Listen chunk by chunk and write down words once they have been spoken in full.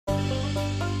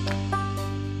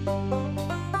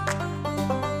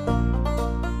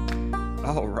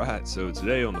right, so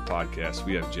today on the podcast,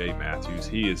 we have Jay Matthews.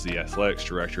 He is the athletics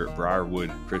director at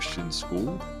Briarwood Christian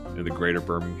School in the greater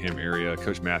Birmingham area.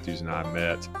 Coach Matthews and I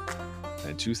met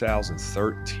in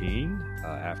 2013.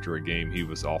 After a game, he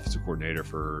was offensive coordinator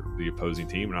for the opposing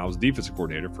team, and I was defensive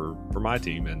coordinator for my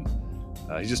team. And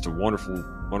he's just a wonderful,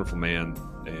 wonderful man,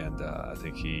 and I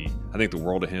think the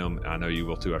world of him. And I know you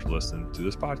will too after listening to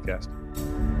this podcast.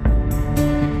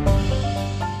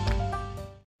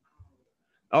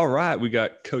 All right, we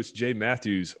got Coach Jay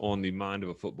Matthews on the Mind of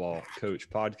a Football Coach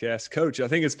podcast. Coach, I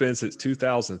think it's been since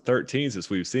 2013 since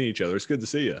we've seen each other. It's good to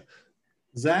see you.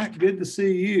 Zach, good to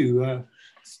see you.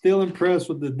 Still impressed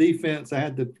with the defense I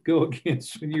had to go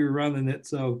against when you were running it.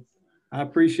 So I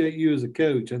appreciate you as a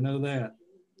coach. I know that.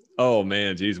 Oh,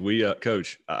 man, geez.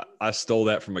 Coach, I stole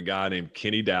that from a guy named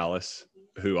Kenny Dallas,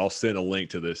 who I'll send a link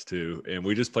to this to. And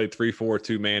we just played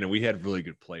 3-4-2 man, and we had really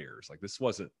good players. Like, this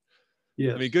wasn't –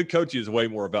 yes. I mean, good coaching is way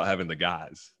more about having the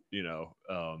guys, you know.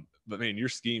 But, man, your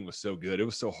scheme was so good. It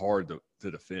was so hard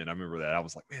to defend. I remember that. I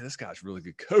was like, man, this guy's a really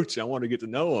good coach. I want to get to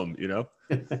know him, you know.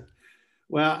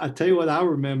 Well, I tell you what, I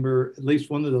remember at least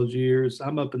one of those years.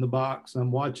 I'm up in the box.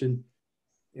 I'm watching,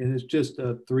 and it's just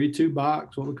a 3-2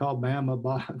 box, what we call Bama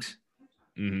box.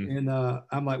 Mm-hmm. And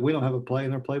I'm like, we don't have a play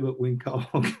in our playbook we can call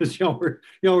because y'all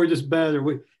were just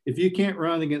better. If you can't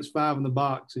run against 5 in the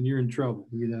box, and you're in trouble,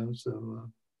 you know.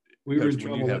 So we were in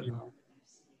trouble.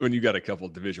 When you got a couple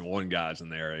of Division I guys in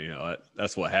there, you know,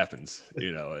 that's what happens,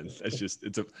 you know. And it's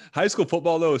a high school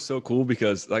football though is so cool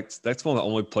because like that's one of the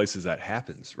only places that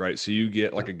happens, right? So you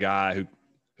get like a guy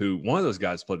who one of those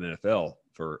guys played in the NFL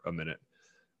for a minute.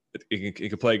 It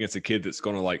can play against a kid that's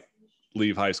going to like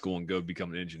leave high school and go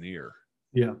become an engineer.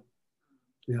 Yeah.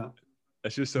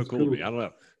 That's just so cool to me. I don't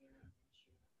know.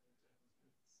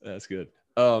 That's good.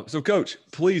 So, Coach,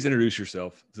 please introduce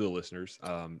yourself to the listeners.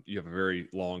 You have a very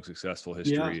long, successful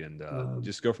history, and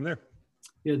just go from there.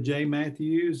 Yeah, Jay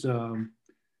Matthews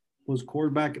was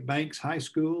quarterback at Banks High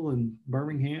School in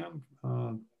Birmingham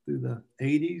through the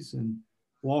 80s and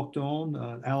walked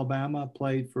on. Alabama,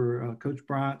 played for Coach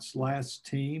Bryant's last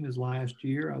team his last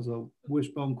year. I was a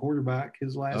wishbone quarterback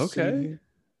his last season.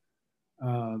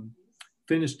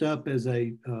 Finished up as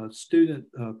a student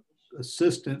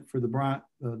assistant for the Bryant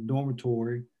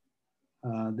dormitory.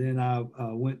 Then I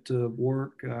went to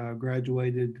work,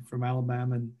 graduated from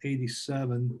Alabama in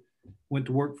 87, went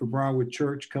to work for Briarwood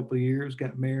Church a couple of years,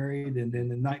 got married. And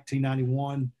then in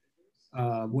 1991,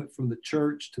 went from the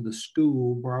church to the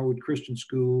school, Briarwood Christian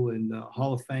School, and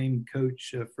Hall of Fame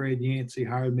coach Fred Yancey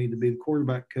hired me to be the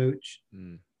quarterback coach.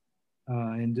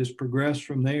 And just progressed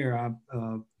from there. I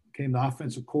became the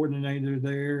offensive coordinator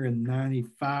there in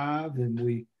 95, and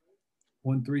we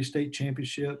won 3 state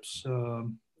championships,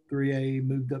 3A,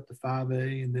 moved up to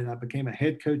 5A, and then I became a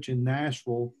head coach in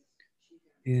Nashville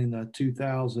in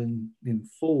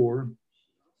 2004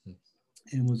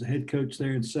 and was a head coach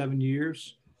there in 7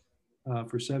 years,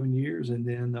 for 7 years, and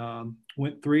then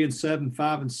went 3-7,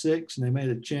 5-6, and they made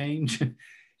a change.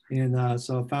 And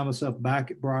so I found myself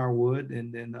back at Briarwood,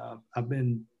 and then I've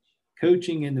been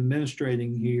coaching and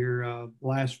administrating here.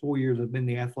 Last 4 years, I've been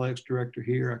the athletics director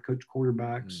here. I coach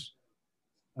quarterbacks.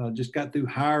 Just got through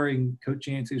hiring Coach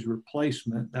Yancey's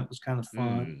replacement. That was kind of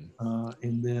fun.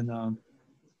 And then and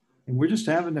we're just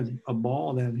having a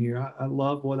ball down here. I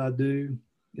love what I do.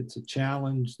 It's a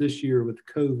challenge this year with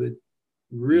COVID.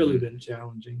 Really been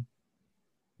challenging,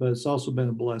 but it's also been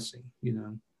a blessing,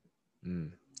 you know.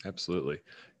 Absolutely.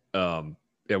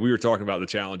 Yeah, we were talking about the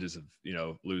challenges of, you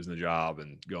know, losing the job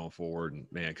and going forward. And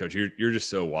man, Coach, you're just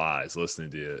so wise listening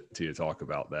to you talk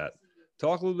about that.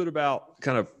 Talk a little bit about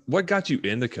kind of what got you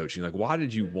into coaching. Like, why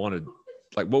did you want to,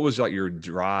 like, what was like your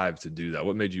drive to do that?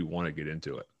 What made you want to get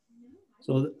into it?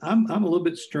 So I'm a little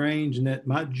bit strange in that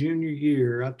my junior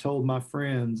year, I told my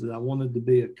friends that I wanted to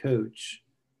be a coach.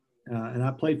 And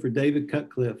I played for David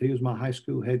Cutcliffe. He was my high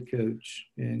school head coach.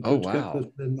 And Coach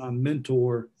Cutcliffe's been my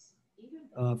mentor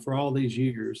for all these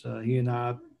years. He and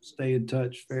I stay in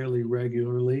touch fairly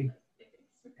regularly.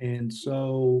 And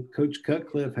so Coach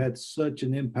Cutcliffe had such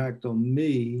an impact on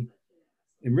me,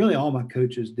 and really all my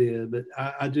coaches did, but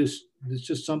it's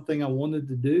just something I wanted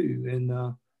to do.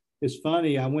 And it's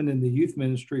funny, I went in the youth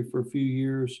ministry for a few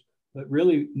years, but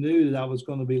really knew that I was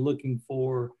going to be looking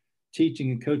for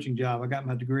teaching and coaching job. I got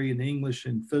my degree in English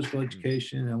and physical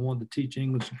education, and I wanted to teach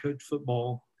English and coach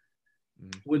football.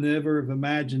 Would never have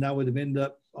imagined I would have ended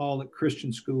up all at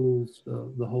Christian schools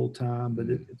the whole time, but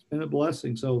it's been a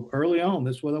blessing. So early on,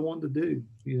 that's what I wanted to do,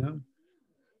 you know.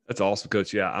 That's awesome,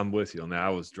 Coach. Yeah, I'm with you on that. I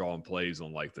was drawing plays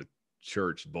on like the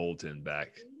church bulletin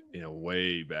back, you know,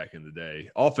 way back in the day.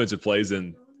 Offensive plays,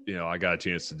 and, you know, I got a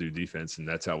chance to do defense, and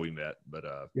that's how we met. But,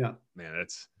 man,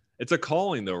 It's a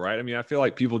calling though, right? I mean, I feel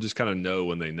like people just kind of know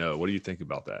when they know. What do you think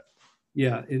about that?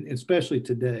 Yeah, and especially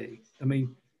today. I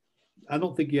mean, I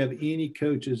don't think you have any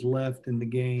coaches left in the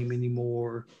game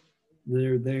anymore.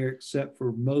 They're there except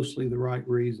for mostly the right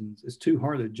reasons. It's too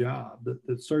hard a job.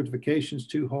 The certification's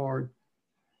too hard.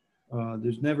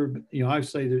 There's never been, I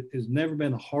say there's never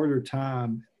been a harder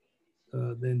time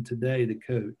than today to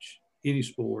coach any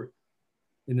sport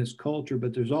in this culture,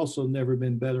 but there's also never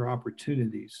been better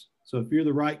opportunities. So if you're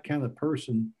the right kind of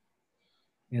person,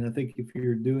 and I think if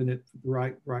you're doing it the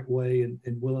right way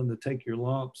and willing to take your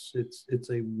lumps, it's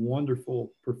a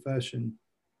wonderful profession.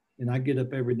 And I get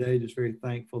up every day just very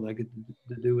thankful that I get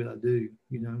to do what I do,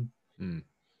 Mm.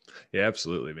 Yeah,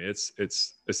 absolutely. I mean, it's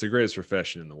the greatest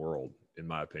profession in the world, in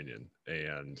my opinion.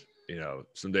 And,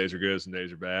 some days are good, some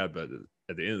days are bad, but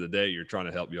at the end of the day, you're trying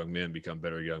to help young men become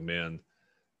better young men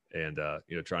and,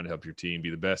 trying to help your team be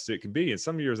the best it can be. And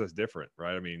some years that's different,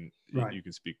 right? I mean, Right. you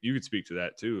can speak to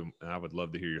that too. And I would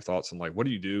love to hear your thoughts on like, what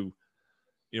do you do,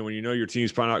 when your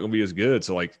team's probably not going to be as good.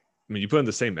 So like, I mean, you put in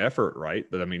the same effort, right?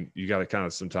 But I mean, you got to kind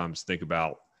of sometimes think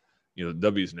about, the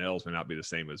W's and L's may not be the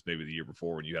same as maybe the year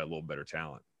before when you had a little better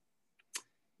talent.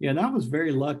 Yeah, and I was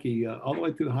very lucky all the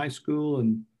way through high school.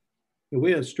 And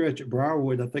we had a stretch at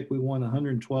Briarwood. I think we won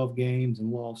 112 games and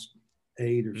lost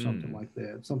 8 or something like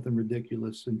that, something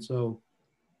ridiculous. And so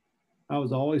I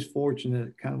was always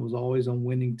fortunate, kind of was always on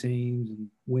winning teams and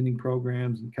winning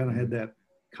programs and kind of had that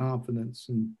confidence.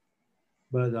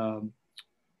 But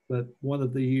one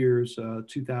of the years,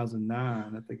 2009,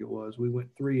 I think it was, we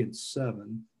went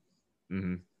 3-7.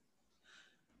 Mm-hmm.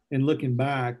 And looking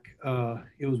back,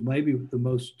 it was maybe the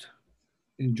most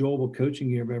enjoyable coaching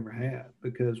year I've ever had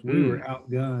because we were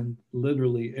outgunned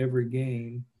literally every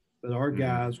game. But our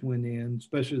guys went in,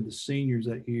 especially the seniors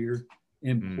that year,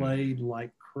 and played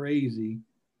like crazy.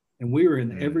 And we were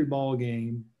in every ball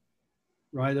game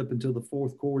right up until the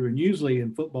fourth quarter. And usually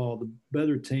in football, the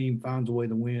better team finds a way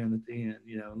to win at the end,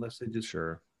 unless they just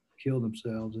kill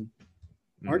themselves. And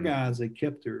our guys, they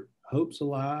kept their hopes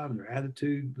alive. Their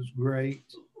attitude was great.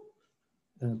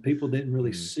 People didn't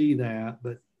really see that,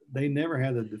 but they never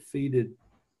had a defeated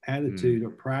attitude. Our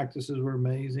practices were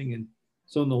amazing. And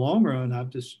so in the long run,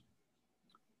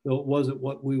 though it wasn't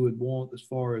what we would want as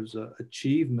far as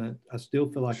achievement, I still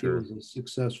feel like it was a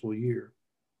successful year.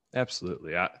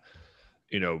 Absolutely.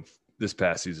 This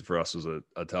past season for us was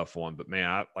a tough one, but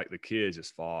man, the kids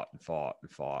just fought and fought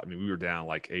and fought. I mean, we were down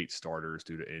like 8 starters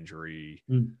due to injury,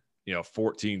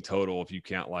 14 total if you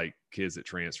count like kids that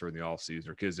transferred in the offseason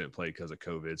or kids didn't play because of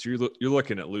COVID. So you're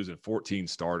looking at losing 14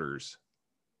 starters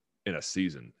in a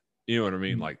season. You know what I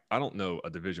mean? Like, I don't know a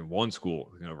Division I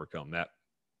school can overcome that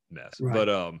mess, but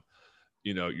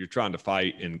you're trying to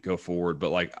fight and go forward.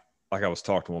 But like I was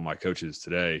talking to one of my coaches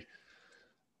today,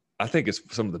 I think it's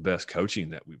some of the best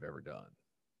coaching that we've ever done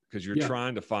because you're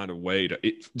trying to find a way to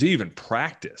even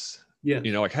practice. Yeah.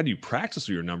 Like how do you practice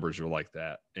when your numbers are like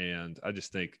that? And I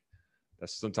just think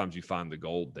that's sometimes you find the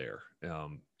gold there.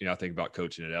 I think about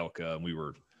coaching at Elka, and we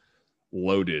were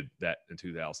loaded that in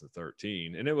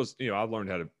 2013. And it was, I learned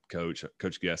how to coach.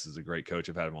 Coach Guest is a great coach.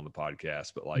 I've had him on the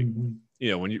podcast, but like,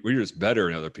 when you're just better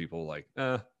than other people, like,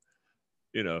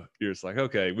 you're just like,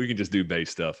 okay, we can just do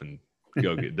base stuff and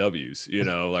go get W's,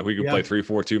 like we can play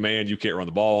 3-4-2 man. You can't run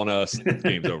the ball on us.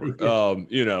 Game's over.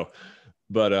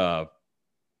 But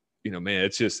man,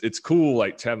 it's cool.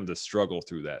 Like having to struggle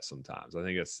through that sometimes. I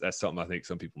think that's something I think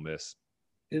some people miss.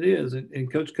 It is.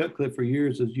 And Coach Cutcliffe for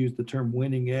years has used the term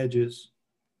winning edges.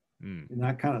 And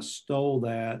I kind of stole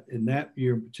that in that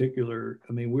year in particular.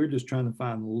 I mean, we're just trying to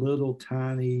find little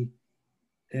tiny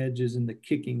edges in the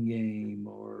kicking game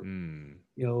or,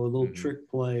 a little trick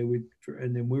play.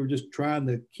 And then we were just trying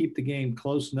to keep the game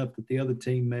close enough that the other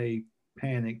team may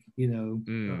panic,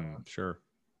 Sure.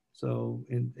 So,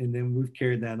 and then we've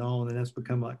carried that on, and that's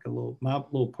become like my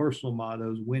little personal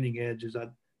motto is winning edges. I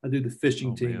do the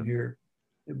fishing team here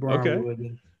at Briarwood.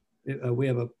 Okay. And we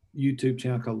have a YouTube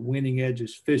channel called Winning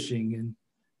Edges Fishing, and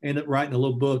ended up writing a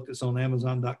little book that's on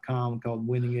Amazon.com called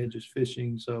Winning Edges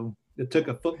Fishing. So it took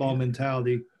a football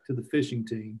mentality to the fishing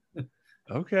team.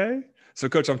 Okay. So,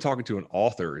 Coach, I'm talking to an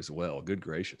author as well. Good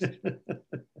gracious.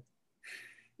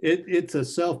 It's a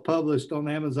self-published on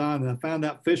Amazon, and I found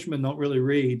out fishermen don't really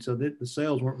read, so the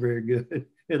sales weren't very good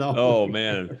at all. Oh,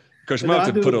 man. Coach, I'm going to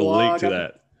have to put a link to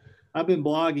that. I've been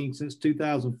blogging since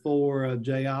 2004,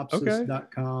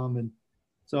 jopsis.com, and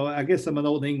so I guess I'm an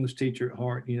old English teacher at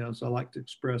heart, so I like to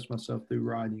express myself through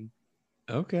writing.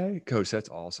 Okay, Coach, that's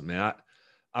awesome, man.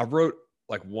 I wrote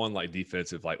like one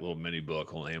defensive little mini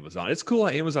book on Amazon. It's cool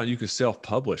on Amazon you can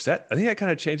self-publish that. I think that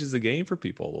kind of changes the game for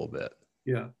people a little bit.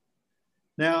 Yeah.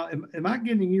 Now, am I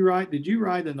getting you right? Did you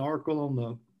write an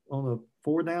article on the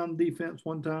 4-down defense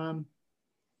one time?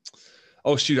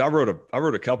 Oh shoot, I wrote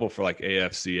a couple for like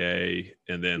AFCA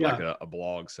and then like Yeah, a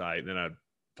blog site. And then I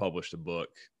published a book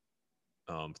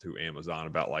through Amazon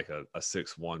about like a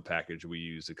 6-1 package we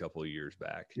used a couple of years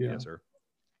back. yeah. Yes, sir.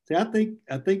 See, I think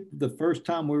the first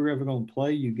time we were ever going to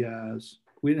play you guys,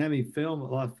 we didn't have any film, a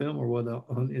lot of film or what,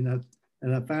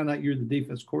 and I found out you're the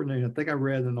defense coordinator. I think I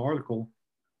read an article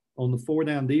on the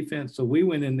 4-down defense. So we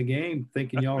went in the game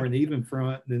thinking y'all were an even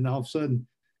front, and then all of a sudden,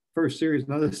 first series,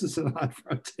 no, this is an odd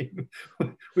front team.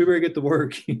 We better get to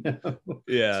work, you know.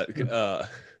 Yeah.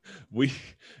 We,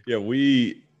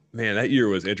 man, that year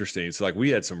was interesting. So like we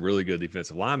had some really good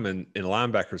defensive linemen and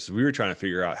linebackers. So we were trying to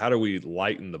figure out how do we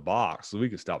lighten the box so we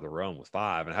could stop the run with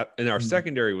 5. And our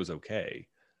secondary was okay.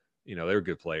 You know, they were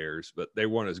good players, but they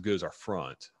weren't as good as our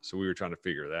front. So we were trying to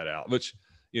figure that out, which,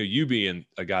 you know, you being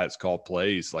a guy that's called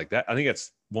plays like that, I think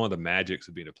that's one of the magics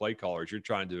of being a play caller is you're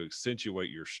trying to accentuate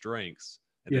your strengths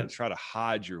and then try to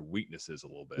hide your weaknesses a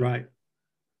little bit. Right.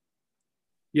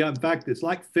 Yeah. In fact, it's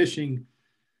like fishing.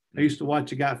 I used to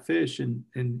watch a guy fish and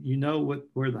you know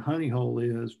where the honey hole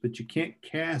is, but you can't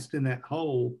cast in that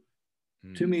hole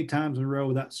too many times in a row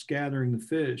without scattering the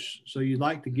fish. So you'd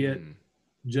like to get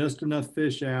just enough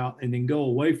fish out and then go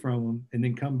away from them and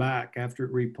then come back after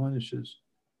it replenishes.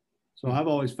 So I've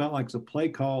always felt like as a play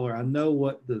caller, I know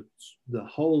what the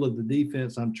whole of the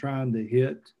defense I'm trying to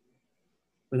hit,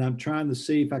 but I'm trying to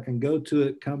see if I can go to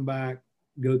it, come back,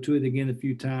 go to it again a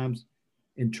few times,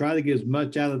 and try to get as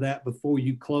much out of that before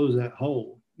you close that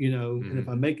hole, you know. And if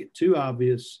I make it too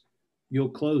obvious, you'll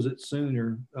close it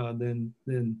sooner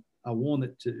than I want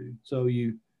it to. So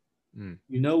you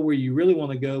know where you really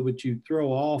want to go, but you throw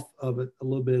off of it a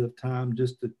little bit of time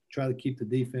just to try to keep the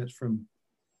defense from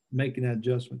making that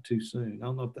adjustment too soon. I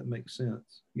don't know if that makes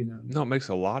sense, you know. No, it makes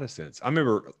a lot of sense. I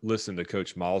remember listening to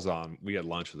Coach Malzahn. We had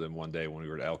lunch with him one day when we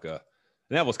were at Elka.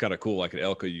 And that was kind of cool. Like at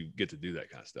Elka, you get to do that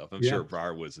kind of stuff. I'm sure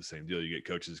Briarwood's the same deal. You get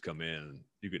coaches come in and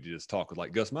you get to just talk with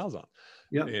like Gus Malzahn.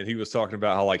 Yeah. And he was talking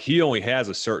about how like he only has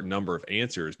a certain number of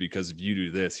answers because if you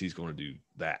do this, he's going to do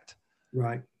that.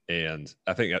 Right. And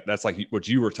I think that's like what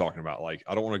you were talking about. Like,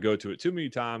 I don't want to go to it too many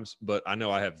times, but I know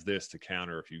I have this to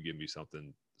counter if you give me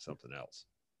something else.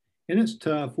 And it's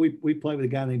tough. We played with a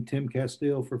guy named Tim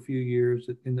Castile for a few years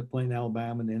that ended up playing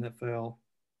Alabama in the NFL.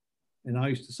 And I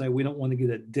used to say, we don't want to get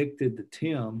addicted to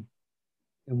Tim.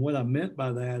 And what I meant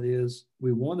by that is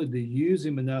we wanted to use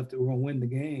him enough that we're going to win the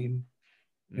game.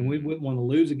 And we wouldn't want to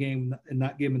lose a game and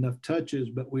not give him enough touches,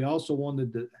 but we also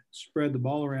wanted to spread the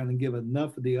ball around and give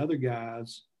enough of the other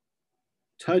guys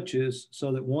touches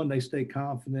so that, one, they stay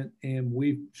confident, and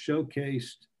we've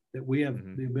showcased that we have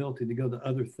the ability to go to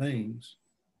other things.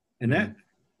 And that,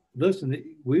 listen,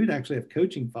 we would actually have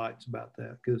coaching fights about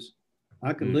that because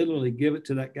I could literally give it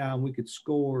to that guy and we could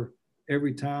score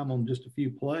every time on just a few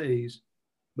plays.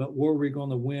 But were we going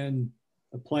to win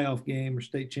a playoff game or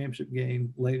state championship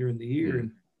game later in the year?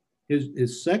 And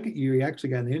his second year, he actually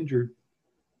got injured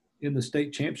in the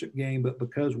state championship game. But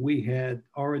because we had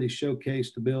already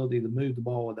showcased ability to move the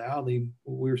ball without him,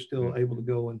 we were still able to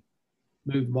go and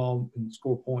move the ball and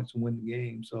score points and win the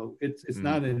game. So it's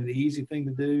not an easy thing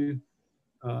to do.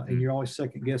 And you're always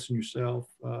second guessing yourself.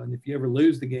 And if you ever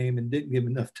lose the game and didn't give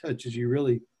enough touches, you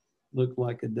really look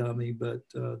like a dummy. But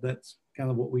that's kind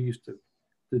of what we used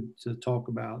to talk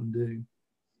about and do.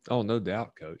 Oh, no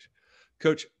doubt, Coach.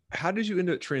 Coach, how did you end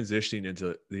up transitioning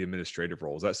into the administrative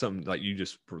role? Is that something like you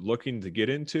just were looking to get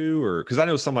into, or because I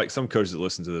know some coaches that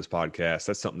listen to this podcast,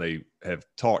 that's something they have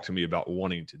talked to me about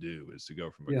wanting to do, is to go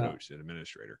from a coach to an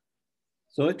administrator.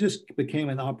 So it just became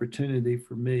an opportunity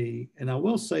for me. And I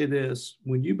will say this,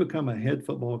 when you become a head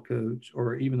football coach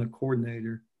or even a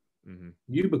coordinator,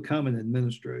 you become an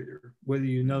administrator, whether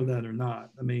you know that or not.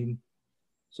 I mean,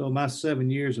 so my 7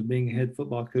 years of being a head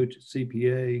football coach at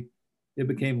CPA, it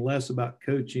became less about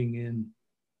coaching and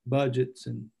budgets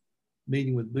and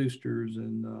meeting with boosters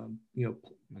and,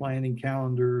 planning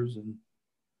calendars and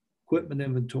equipment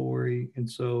inventory. And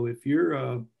so if you're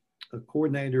a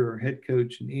coordinator or head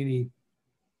coach in any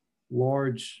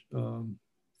large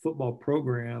football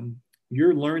program,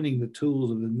 you're learning the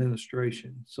tools of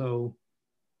administration. So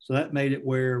that made it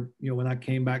where, when I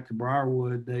came back to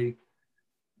Briarwood, they,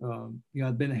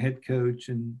 I'd been a head coach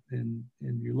and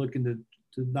you're looking to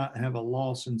not have a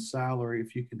loss in salary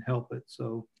if you can help it.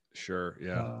 So sure.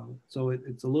 Yeah. So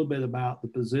it's a little bit about the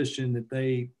position that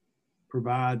they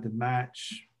provide to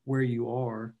match where you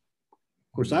are.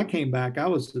 Of course, I came back, I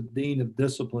was the dean of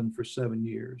discipline for 7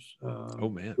 years. Oh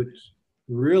man. Which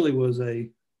really was a,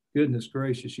 goodness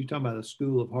gracious, you talking about a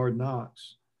school of hard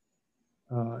knocks.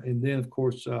 And then, of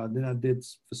course, then I did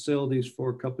facilities for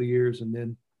a couple of years, and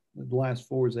then the last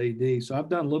 4 is AD. So I've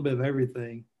done a little bit of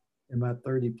everything in my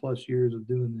 30 plus years of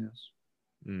doing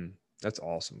this. That's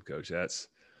awesome, Coach. That's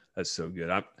so good.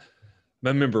 I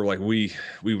remember like we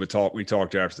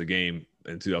talked after the game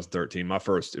in 2013. My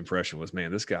first impression was,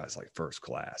 man, this guy's like first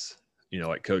class.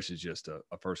 Like Coach is just a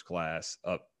first class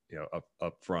up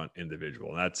front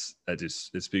individual. And it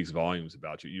speaks volumes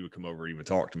about you. You would come over and even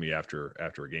talk to me after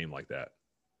a game like that.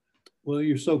 Well,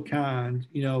 you're so kind.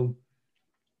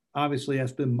 Obviously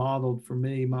that's been modeled for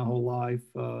me my whole life.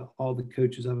 All the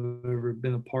coaches I've ever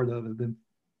been a part of have been,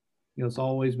 it's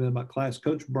always been about class.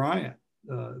 Coach Bryant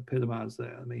epitomized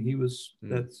that. I mean,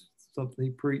 that's something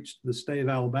he preached the state of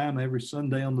Alabama every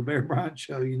Sunday on the Bear Bryant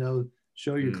show,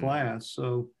 show your class.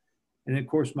 So, and of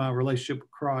course my relationship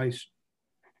with Christ,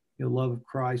 love of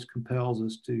Christ compels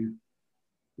us to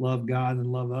love God and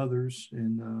love others.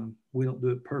 And we don't do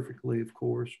it perfectly, of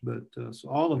course, but so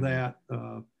all of that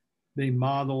being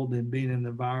modeled and being in an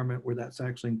environment where that's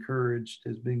actually encouraged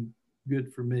has been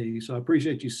good for me. So I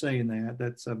appreciate you saying that.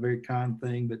 That's a very kind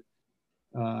thing. But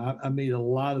I meet a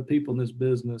lot of people in this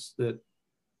business that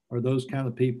are those kind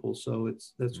of people. So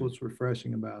that's what's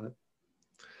refreshing about it.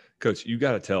 Coach, you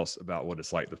got to tell us about what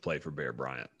it's like to play for Bear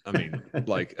Bryant. I mean,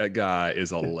 like, that guy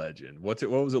is a legend. What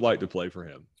was it like to play for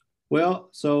him? Well,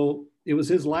 so it was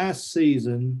his last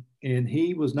season and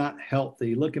he was not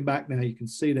healthy. Looking back now, you can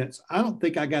see that. So I don't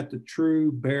think I got the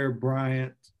true Bear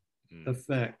Bryant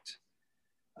effect.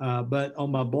 But on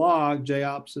my blog,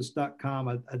 jopsis.com,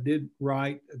 I did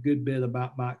write a good bit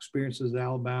about my experiences at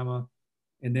Alabama,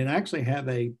 and then I actually have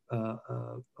a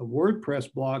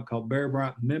WordPress blog called Bear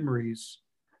Bryant Memories.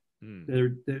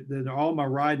 That are all my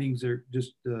writings are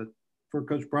just for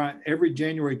Coach Bryant. Every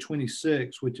January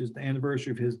 26th, which is the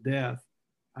anniversary of his death,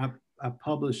 I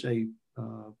publish a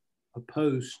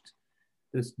post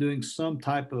that's doing some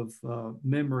type of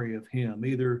memory of him.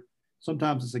 Either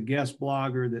sometimes it's a guest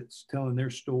blogger that's telling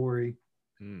their story,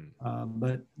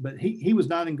 but he was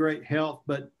not in great health,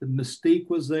 but the mystique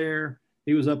was there.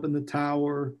 He was up in the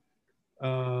tower.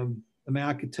 I mean,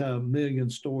 I could tell a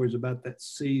million stories about that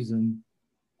season.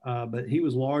 But he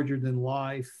was larger than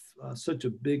life, such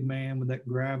a big man with that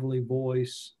gravelly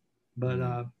voice. But,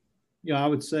 I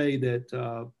would say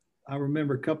that I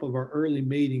remember a couple of our early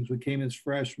meetings. We came as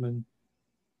freshmen,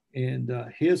 and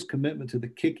his commitment to the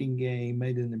kicking game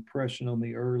made an impression on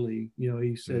me early.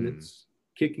 He said it's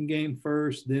kicking game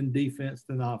first, then defense,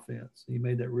 then offense. He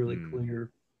made that really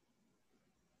clear.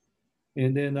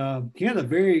 And then he had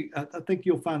I think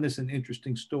you'll find this in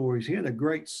interesting stories. He had a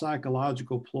great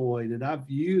psychological ploy that I've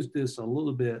used this a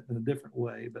little bit in a different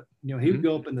way, but, he would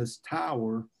go up in this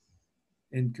tower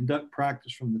and conduct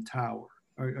practice from the tower.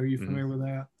 Are you familiar with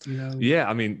that? Yeah.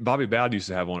 I mean, Bobby Bowd used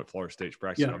to have one at Florida State's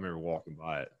practice. Yeah. I remember walking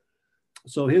by it.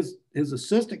 So his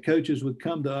assistant coaches would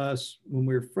come to us when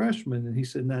we were freshmen, and he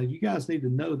said, now you guys need to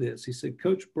know this. He said,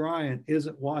 Coach Bryant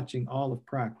isn't watching all of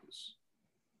practice.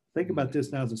 Think about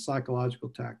this now as a psychological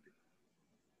tactic.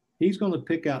 He's going to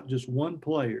pick out just one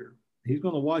player. He's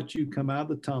going to watch you come out of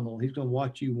the tunnel. He's going to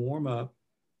watch you warm up.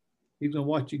 He's going to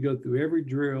watch you go through every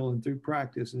drill and through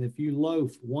practice. And if you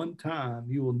loaf one time,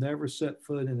 you will never set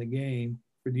foot in a game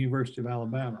for the University of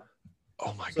Alabama.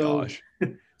 Oh, my gosh.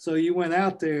 So you went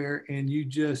out there and you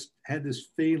just had this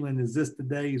feeling, is this the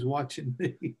day he's watching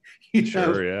me?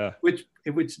 Sure, yeah. Which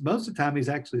most of the time he's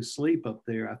actually asleep up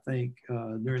there, I think,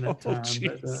 during that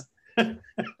time.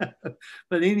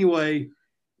 But anyway,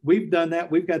 we've done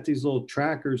that. We've got these little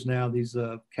trackers now, these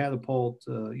catapult,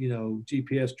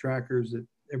 GPS trackers that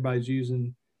everybody's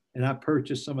using. And I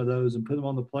purchased some of those and put them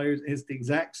on the players. It's the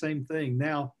exact same thing.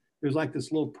 Now there's like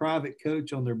this little private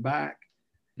coach on their back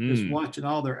just watching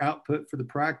all their output for the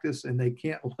practice, and they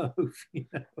can't loaf. Yeah,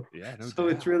 no so doubt.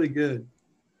 It's really good.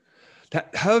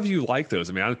 How have you liked those?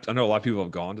 I mean, I know a lot of people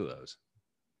have gone to those.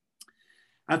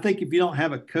 I think if you don't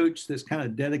have a coach that's kind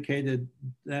of dedicated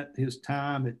his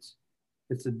time,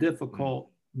 it's a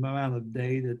difficult amount of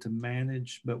data to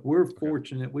manage. But we're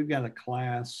fortunate. We've got a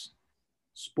class,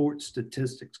 sports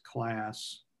statistics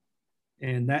class,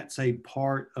 and that's a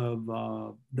part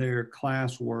of their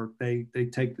classwork. They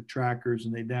take the trackers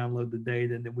and they download the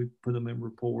data, and then we put them in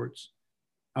reports.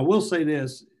 I will say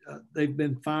this, they've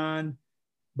been fine,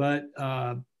 but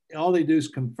all they do is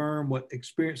confirm what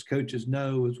experienced coaches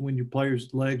know is when your players'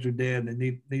 legs are dead and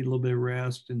they need a little bit of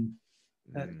rest. And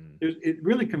it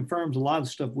really confirms a lot of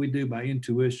stuff we do by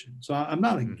intuition. So I'm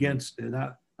not against it.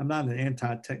 I'm not an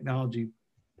anti-technology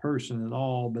person at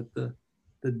all, but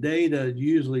the data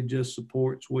usually just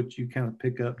supports what you kind of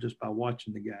pick up just by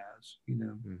watching the guys,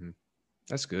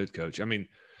 That's good, Coach. I mean,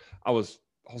 I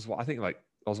think like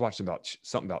I was watching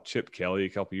something about Chip Kelly a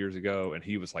couple years ago, and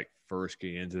he was like first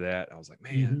getting into that. I was like,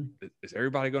 man, Mm-hmm. is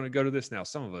everybody going to go to this now?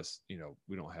 Some of us,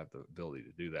 we don't have the ability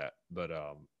to do that. But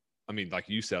I mean, like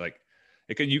you said, like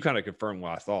you kind of confirm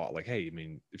what I thought. Like, hey, I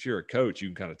mean, if you're a coach, you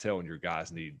can kind of tell when your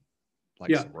guys need like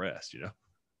Yeah. some rest. Yeah.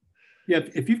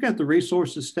 If you've got the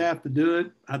resources, staff to do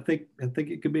it, I think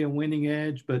it could be a winning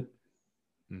edge, but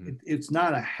Mm-hmm. it's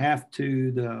not a have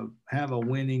to have a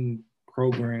winning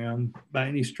program by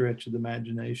any stretch of the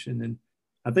imagination. And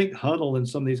I think Huddle and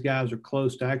some of these guys are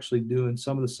close to actually doing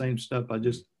some of the same stuff by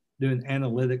just doing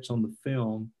analytics on the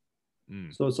film.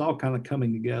 Mm. So it's all kind of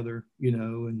coming together,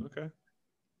 and Okay.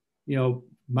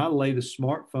 My latest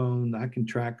smartphone, I can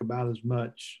track about as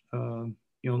much, on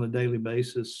a daily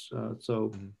basis.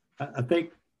 So Mm-hmm. I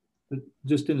think that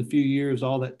just in a few years,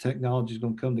 all that technology is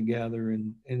going to come together,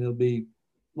 and it'll be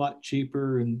a lot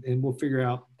cheaper, and we'll figure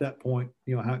out at that point,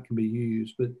 how it can be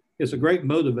used. But it's a great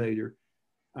motivator.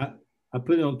 I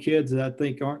put it on kids that I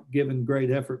think aren't given great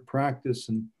effort practice,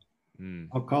 and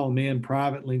I'll call them in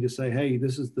privately to say, hey,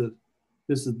 this is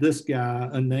this guy,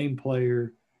 a name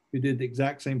player who did the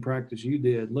exact same practice you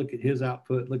did. Look at his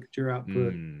output. Look at your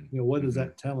output. What is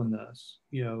that telling us?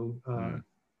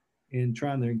 And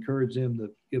trying to encourage them to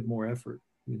give more effort.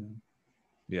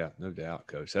 Yeah, no doubt,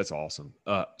 Coach. That's awesome.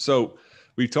 So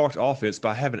we've talked offense, but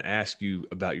I haven't asked you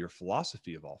about your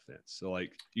philosophy of offense. So,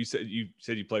 like you said you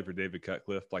played for David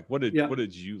Cutcliffe. Like, what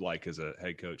did you like as a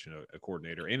head coach and a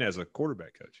coordinator, and as a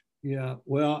quarterback coach? Yeah,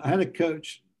 well, I had a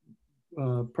coach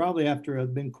probably after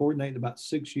I'd been coordinating about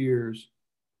 6 years.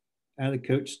 I had a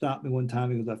coach stop me one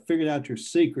time. He goes, "I figured out your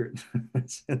secret." I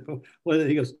said, "Well,"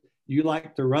 he goes, "You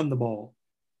like to run the ball."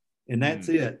 And that's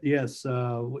it. Yes,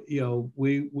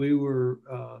 we were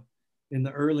in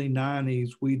the early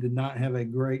 '90s. We did not have a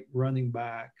great running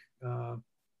back,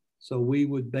 so we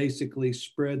would basically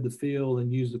spread the field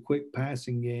and use the quick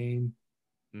passing game,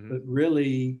 but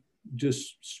really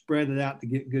just spread it out to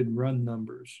get good run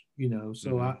numbers.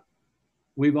 So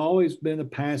we've always been a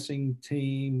passing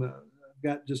team. I've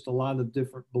got just a lot of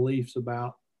different beliefs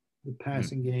about the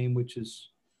passing game, which is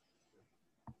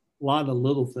a lot of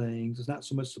little things. It's not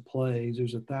so much the plays.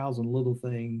 There's 1,000 little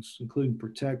things, including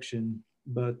protection.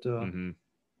 But to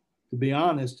be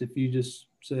honest, if you just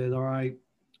said, all right,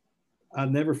 I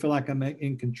never feel like I'm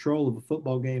in control of a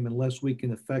football game unless we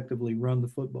can effectively run the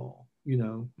football,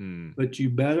 But you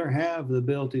better have the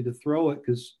ability to throw it,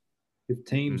 because if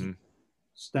teams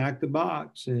stack the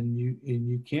box and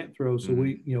you can't throw, so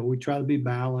we try to be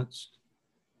balanced.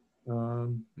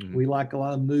 We like a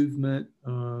lot of movement.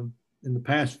 In the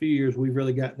past few years, we've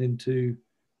really gotten into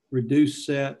reduced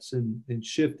sets and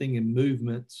shifting and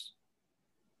movements,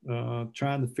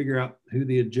 trying to figure out who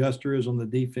the adjuster is on the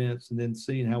defense and then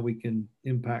seeing how we can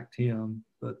impact him.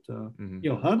 But,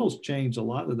 Huddle's changed a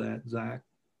lot of that, Zach.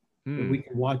 We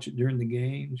can watch it during the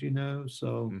games,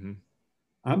 so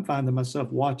I'm finding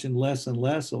myself watching less and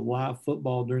less of live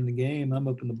football during the game. I'm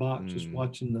up in the box just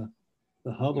watching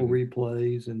the Huddle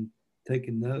replays and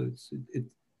taking notes.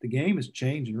 The game is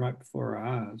changing right before our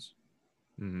eyes.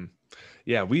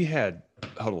 Yeah, we had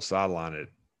Huddle sideline at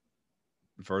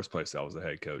the first place I was the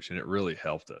head coach, and it really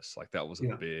helped us. Like, that was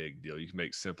a big deal. You can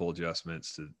make simple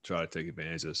adjustments to try to take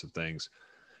advantage of some things.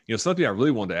 Something I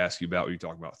really wanted to ask you about when you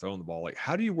talk about throwing the ball, like,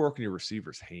 how do you work in your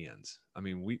receiver's hands? I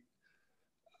mean,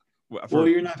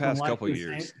 you're not going to like this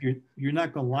answer. You're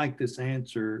not going to like this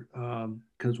answer,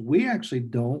 because we actually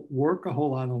don't work a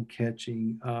whole lot on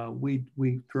catching.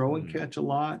 We throw and catch a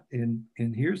lot, and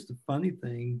here's the funny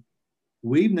thing: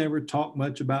 we've never talked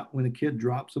much about when a kid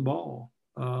drops a ball.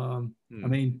 I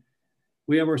mean,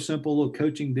 we have our simple little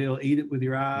coaching deal: eat it with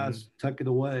your eyes, tuck it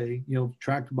away.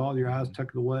 Track the ball with your eyes,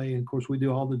 tuck it away. And of course, we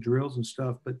do all the drills and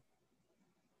stuff, but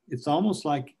it's almost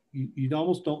like you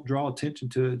almost don't draw attention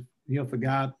to it. If a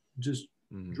guy just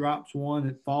drops one,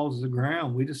 it falls to the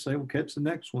ground, we just say, well, catch the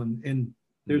next one. And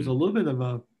there's a little bit of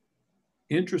a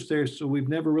interest there. So we've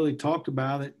never really talked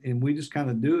about it, and we just kind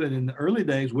of do it. In the early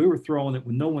days, we were throwing it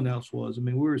when no one else was. I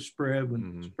mean, we were spread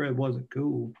when spread wasn't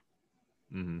cool.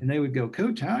 And they would go,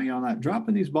 "Coach, how are y'all not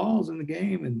dropping these balls in the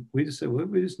game?" And we just said, "Well,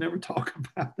 we just never talk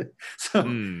about it." So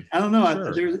I don't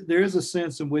know. Sure. There is a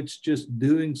sense in which just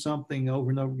doing something over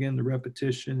and over again, the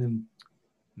repetition,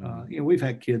 and we've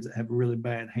had kids that have really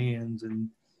bad hands, and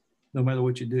no matter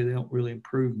what you do, they don't really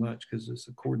improve much because it's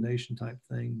a coordination type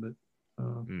thing. But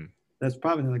that's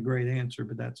probably not a great answer,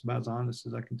 but that's about as honest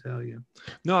as I can tell you.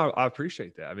 No, I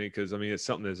appreciate that. I mean, because it's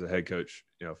something as a head coach,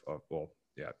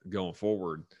 going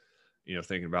forward,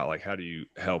 thinking about, like, how do you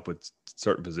help with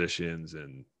certain positions,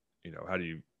 and how do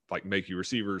you, like, make your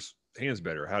receivers hands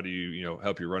better? How do you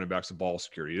help your running backs with ball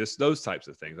security? Those types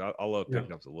of things. I love Yeah.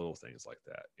 picking up the little things like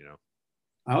that.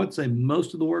 I would say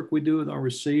most of the work we do with our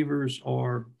receivers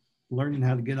are learning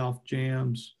how to get off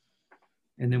jams,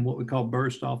 and then what we call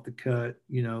burst off the cut,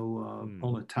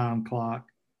 on a time clock,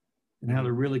 and how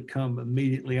to really come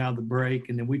immediately out of the break.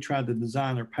 And then we try to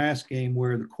design our pass game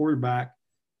where the quarterback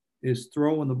is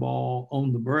throwing the ball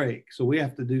on the break. So we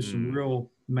have to do some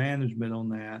real management on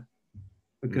that,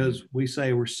 because we say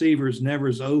a receiver is never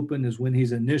as open as when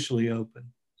he's initially open.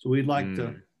 So we'd like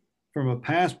to, from a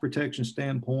pass protection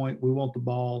standpoint, we want the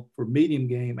ball for medium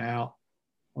game out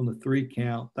on the 3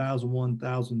 count, 1,001,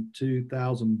 1,002,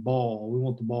 1,000 ball. We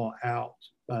want the ball out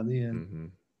by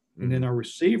then. And then our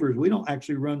receivers, we don't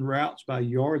actually run routes by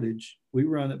yardage. We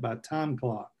run it by time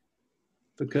clock,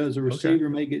 because a receiver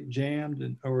may get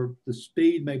jammed or the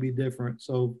speed may be different.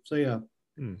 So say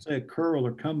a curl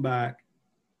or comeback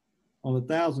on the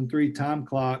 1,003 time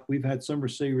clock, we've had some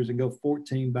receivers that go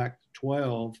 14 back to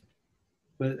 12,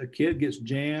 but a kid gets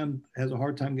jammed, has a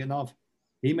hard time getting off.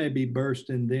 He may be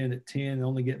bursting then at 10 and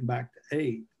only getting back to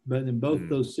 8. But in both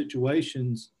those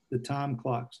situations, the time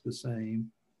clock's the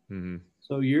same.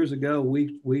 So years ago,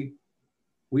 we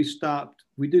stopped.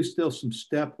 We do still some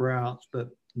step routes, but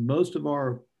most of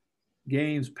our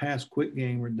games past quick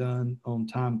game were done on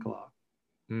time clock.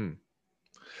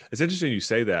 It's interesting you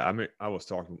say that. I mean, I was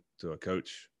talking to a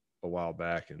coach a while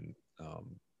back, and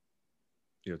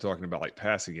talking about like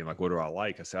passing game, like what do I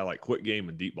like? I said I like quick game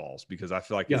and deep balls, because I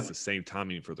feel like it's the same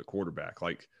timing for the quarterback.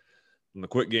 Like in the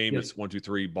quick game, it's 1, 2,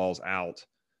 3, balls out.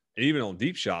 And even on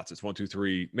deep shots, it's 1, 2,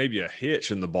 3, maybe a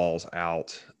hitch and the ball's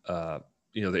out. The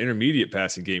intermediate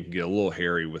passing game can get a little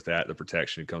hairy with that. The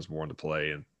protection comes more into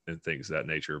play and things of that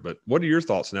nature. But what are your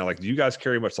thoughts now? Like, do you guys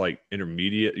carry much like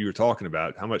intermediate? You were talking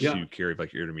about how much do you carry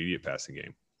like your intermediate passing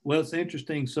game? Well, it's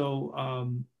interesting.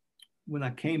 So when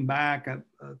I came back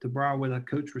to Briarwood, I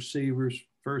coached receivers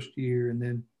first year, and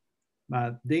then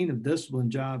my dean of discipline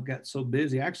job got so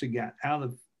busy, I actually got out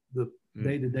of the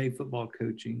day-to-day football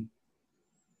coaching.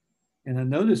 And I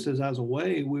noticed as I was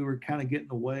away, we were kind of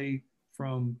getting away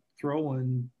from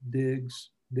throwing digs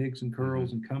and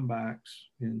curls and comebacks.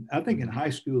 And I think in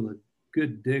high school, a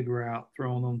good dig route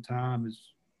thrown on time is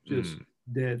just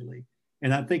deadly.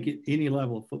 And I think at any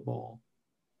level of football.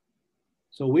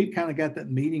 So we kind of got that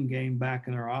meeting game back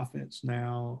in our offense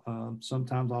now,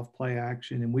 sometimes off play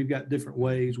action. And we've got different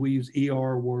ways. We use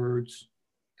ER words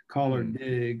to call our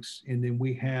digs. And then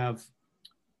we have,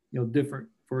 different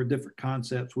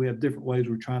concepts. We have different ways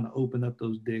we're trying to open up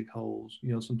those dig holes.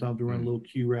 Sometimes we run a little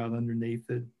Q route underneath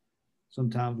it.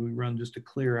 Sometimes we run just a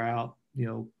clear out,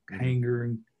 hanger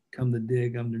and come the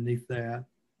dig underneath that.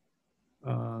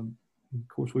 Of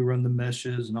course, we run the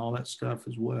meshes and all that stuff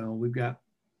as well. We've got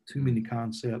too many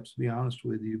concepts, to be honest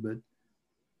with you.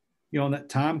 But, on that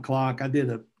time clock, I did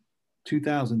a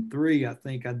 2003, I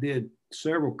think I did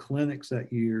several clinics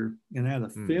that year, and I had a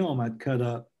film I'd cut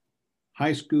up,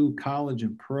 high school, college,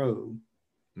 and pro,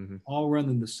 all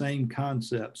running the same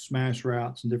concept, smash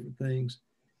routes and different things.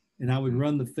 And I would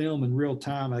run the film in real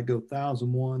time. I'd go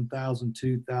 1,001,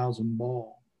 1,002, 1,000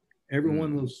 ball. Every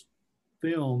one of those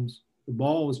films, the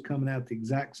ball was coming out at the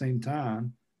exact same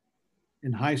time.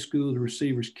 In high school, the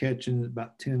receiver's catching at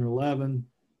about 10 or 11.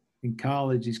 In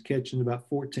college, he's catching about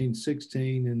 14,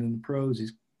 16. And in the pros,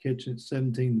 he's catching at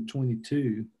 17 to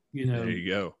 22, There you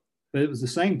go. But it was the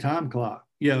same time clock,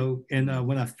 And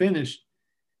when I finished,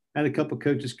 I had a couple of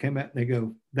coaches came out and they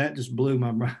go, that just blew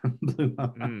my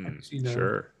mind,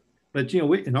 Sure. But,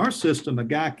 in our system, a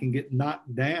guy can get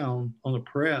knocked down on a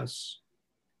press.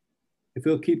 If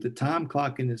he'll keep the time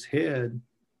clock in his head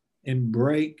and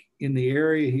break in the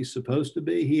area he's supposed to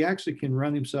be, he actually can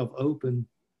run himself open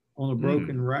on a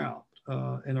broken route.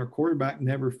 And our quarterback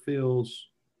never feels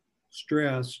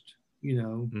stressed,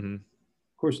 Of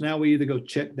course, now we either go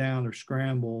check down or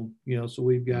scramble, so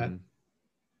we've got,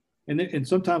 and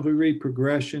sometimes we read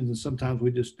progressions and sometimes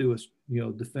we just do a,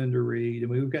 defender read. I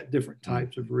mean, we've got different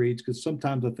types of reads because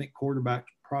sometimes I think quarterbacks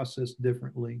process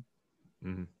differently.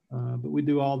 But we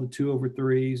do all the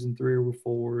 2/3s and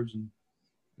 3/4s and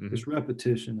it's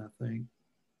repetition, I think.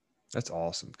 That's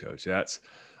awesome, Coach. I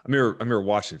remember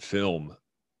watching film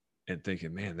and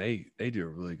thinking, man, they do a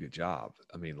really good job.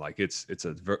 I mean, like it's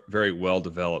a very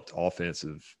well-developed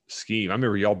offensive scheme. I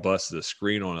remember y'all busted a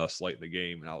screen on us late in the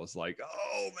game, and I was like,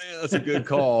 oh, man, that's a good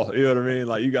call. You know what I mean?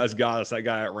 Like, you guys got us. That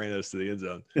guy outran us to the end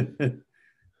zone.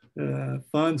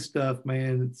 Fun stuff,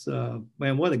 man. It's,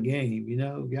 man, what a game,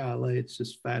 golly, it's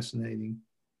just fascinating.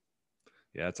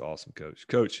 Yeah, that's awesome, Coach.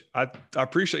 Coach, I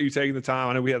appreciate you taking the time.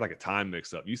 I know we had like a time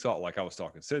mix up. You thought like I was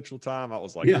talking Central Time, I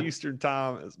was like Yeah. Eastern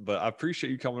Time, but I appreciate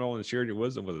you coming on and sharing your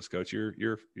wisdom with us, Coach.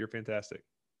 You're fantastic.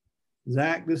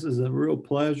 Zach, this is a real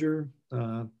pleasure.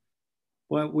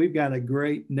 Well, we've got a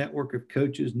great network of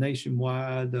coaches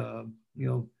nationwide.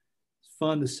 It's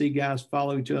fun to see guys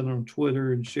follow each other on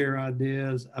Twitter and share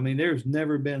ideas. I mean, there's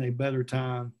never been a better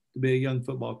time to be a young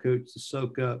football coach to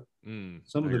soak up some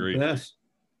I of the agree. best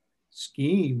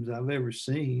schemes I've ever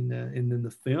seen. And then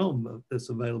the film that's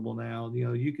available now,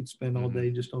 you could spend all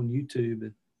day just on YouTube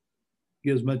and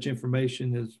get as much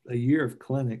information as a year of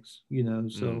clinics.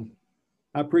 So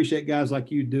I appreciate guys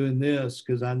like you doing this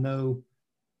because I know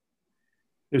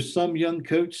there's some young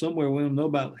coach somewhere we don't know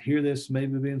about hear this,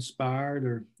 maybe be inspired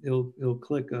or it'll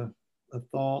click a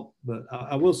thought. But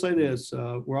I will say this: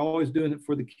 we're always doing it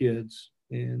for the kids.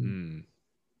 And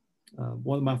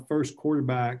one of my first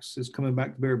quarterbacks is coming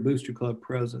back to Bear Booster Club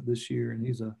president this year, and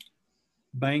he's a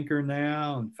banker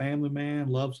now and family man,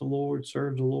 loves the Lord,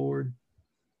 serves the Lord.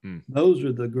 Those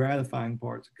are the gratifying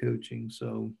parts of coaching.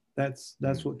 So that's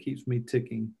what keeps me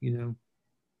ticking.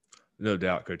 No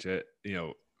doubt, Coach.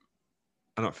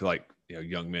 I don't feel like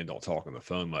young men don't talk on the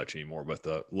phone much anymore, but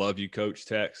the "love you, Coach"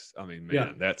 text. I mean,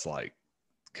 man, that's like,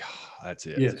 God, that's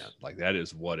it. Yes. Man. Like that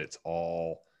is what it's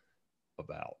all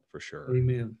about for sure.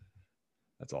 Amen.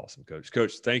 That's awesome, Coach.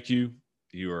 Coach, thank you.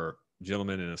 You are a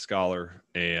gentleman and a scholar,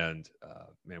 and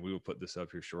man, we will put this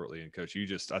up here shortly. And Coach,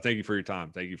 I thank you for your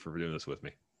time. Thank you for doing this with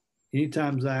me.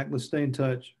 Anytime, Zach. Let's stay in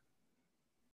touch.